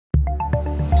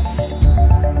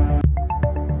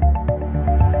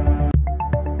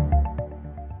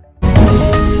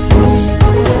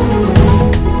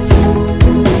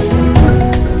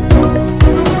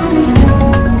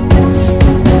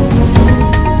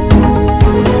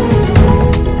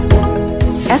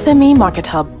SME Market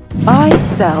Hub. Buy,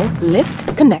 sell, list,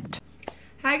 connect.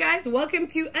 Hi guys, welcome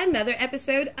to another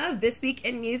episode of This Week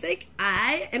in Music.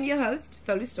 I am your host,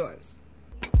 Folu Storms.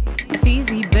 It's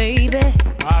easy, baby.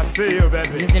 I see you,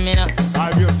 baby. Listen me now.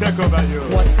 I will take over you.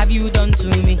 What have you done to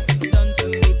me?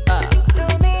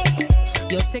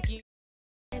 You're taking.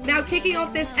 Now, kicking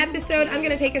off this episode, I'm going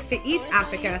to take us to East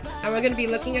Africa, and we're going to be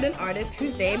looking at an artist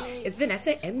whose name is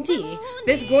Vanessa MD.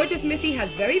 This gorgeous missy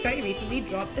has very recently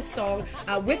dropped a song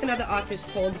with another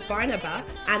artist called Barnaba,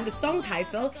 and the song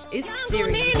title is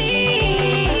Series.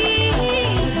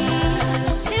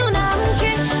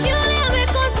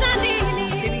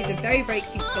 Very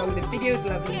cute song. The video is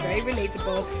lovely, very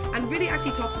relatable, and really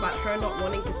actually talks about her not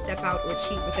wanting to step out or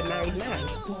cheat with a married man.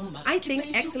 I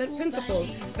think excellent principles.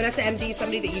 Vanessa MD is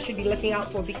somebody that you should be looking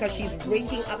out for because she's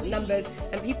raking up numbers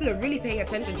and people are really paying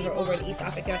attention to her over in East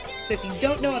Africa. So if you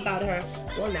don't know about her,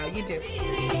 well, now you do.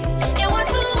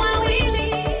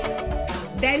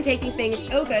 Then taking things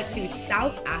over to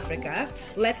South Africa,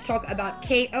 let's talk about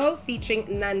KO featuring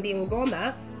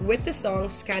NdaniTV with the song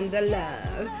Scandal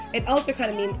Love. It also kind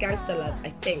of means gangster love, I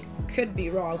think. Could be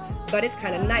wrong, but it's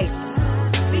kind of nice.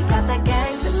 We got that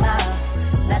gangster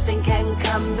love, nothing can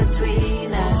come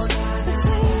between us.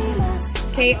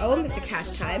 KO, Mr.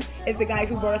 Cash Time, is the guy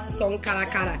who wrote the song Kara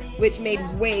Kara, which made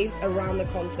waves around the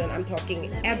continent. I'm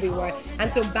talking everywhere. And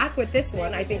so back with this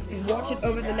one, I think if we watch it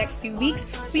over the next few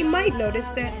weeks, we might notice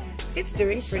that it's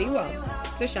doing pretty well.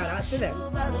 So shout out to them.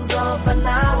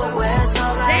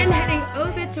 Then heading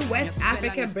over to West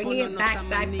Africa, bringing it back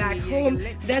home,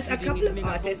 there's a couple of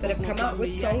artists that have come out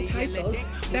with song titles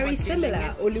very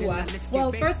similar. Oluwa.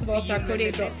 Well, first of all,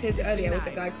 Sarkodie dropped his earlier with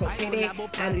a guy called Payday,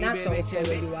 and that song is called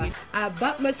Oluwa.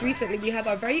 But most recently, we have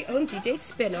our very own DJ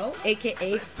Spino,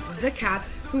 aka The Cap,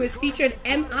 who has featured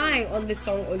MI on the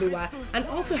song Oluwa, and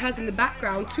also has in the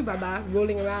background Tubaba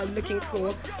rolling around looking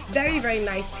cool. Very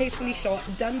nice, tastefully shot,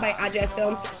 done by Ajay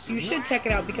Films. You should check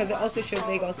it out because it also shows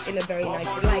Lagos in a very nice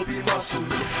light.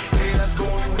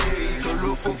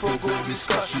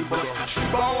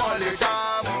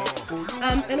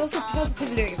 And also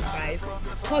positive lyrics, guys.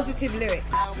 Positive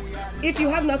lyrics. If you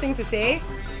have nothing to say,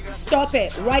 stop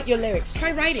it. Write your lyrics.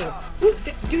 Try writing.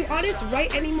 Do artists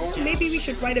write anymore? Maybe we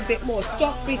should write a bit more.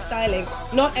 Stop freestyling.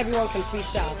 Not everyone can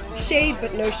freestyle. Shade,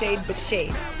 but no shade, but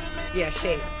shade. Yeah,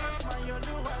 shade.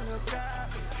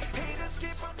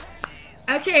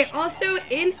 Okay, also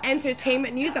in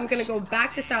entertainment news, I'm going to go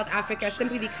back to South Africa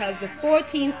simply because the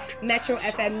 14th Metro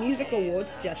FM Music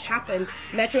Awards just happened.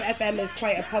 Metro FM is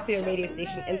quite a popular radio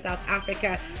station in South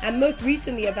Africa, and most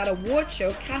recently at that award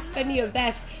show, Casper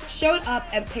Nyovest showed up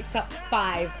and picked up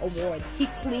 5 awards. He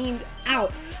cleaned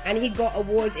out and he got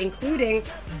awards including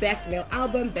Best Male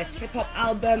Album, Best Hip Hop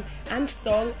Album, and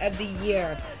Song of the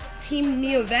Year. Team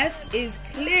Nyovest is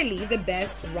clearly the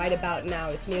best right about now.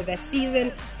 It's Nyovest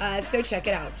season, so check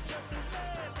it out.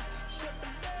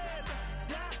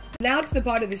 Now to the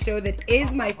part of the show that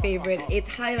is my favorite. It's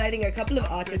highlighting a couple of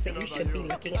artists that you should be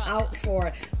looking out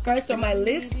for. First on my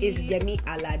list is Yemi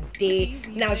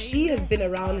Alade. Now she has been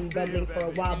around and bubbling for a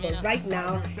while, but right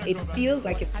now it feels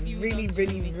like it's really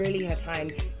her time.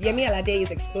 Yemi Alade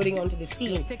is exploding onto the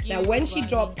scene. Now when she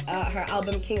dropped her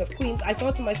album King of Queens, I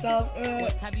thought to myself,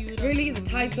 really, the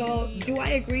title, do I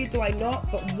agree, do I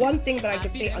not? But one thing that I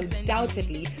could say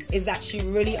undoubtedly is that she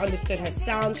really understood her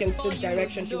sound, she understood the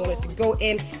direction she wanted to go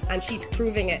in, and she's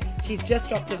proving it. She's just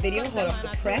dropped a video hot off the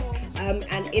press, and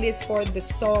it is for the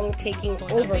song Taking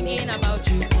Over Me.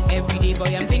 Every day,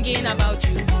 boy, I'm thinking about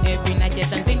you. Every night,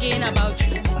 yes, I'm thinking about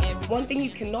you. One thing you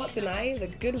cannot deny is a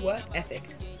good work ethic.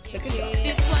 So good job.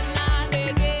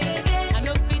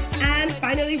 And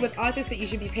finally, with artists that you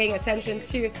should be paying attention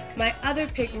to, my other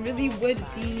pick really would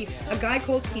be a guy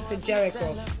called Peter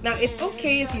Jericho. Now, it's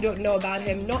okay if you don't know about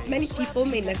him. Not many people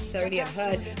may necessarily have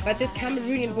heard, but this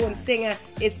Cameroonian-born singer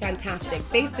is fantastic.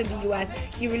 Based in the US,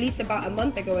 he released about a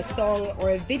month ago a song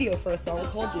or a video for a song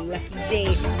called Lucky Day.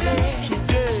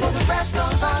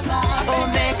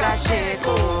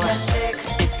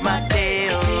 It's my day,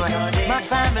 oh, my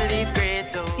family's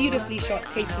great, oh. Beautifully shot,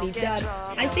 tastefully done.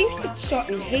 I think it's shot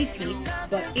in Haiti,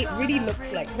 but it really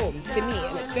looks like home to me,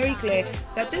 and it's very clear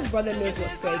that this brother knows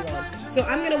what's going on. So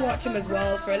I'm going to watch him as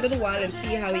well for a little while and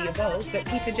see how he evolves. But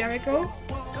Peter Jericho,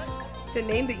 it's a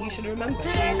name that you should remember.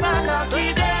 Today's my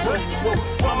lucky day.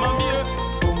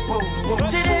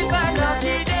 Today's my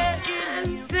lucky day.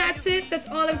 And that's it that's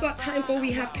all I've got time for.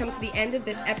 We have come to the end of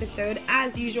this episode.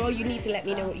 As usual, you need to let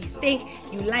me know what you think.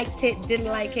 You liked it, didn't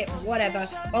like it, whatever.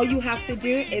 All you have to do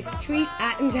is tweet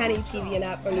at NdaniTV and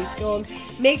at Berlu Storms.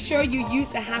 Make sure you use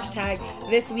the hashtag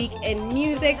This Week in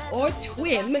Music or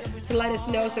TWIM to let us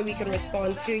know so we can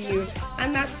respond to you.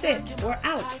 And that's it. We're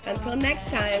out. Until next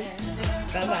time.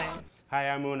 Bye-bye. Hi,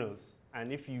 I'm Unos.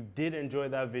 And if you did enjoy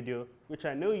that video, which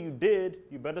I know you did,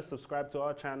 you better subscribe to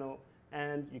our channel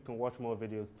and you can watch more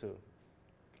videos too.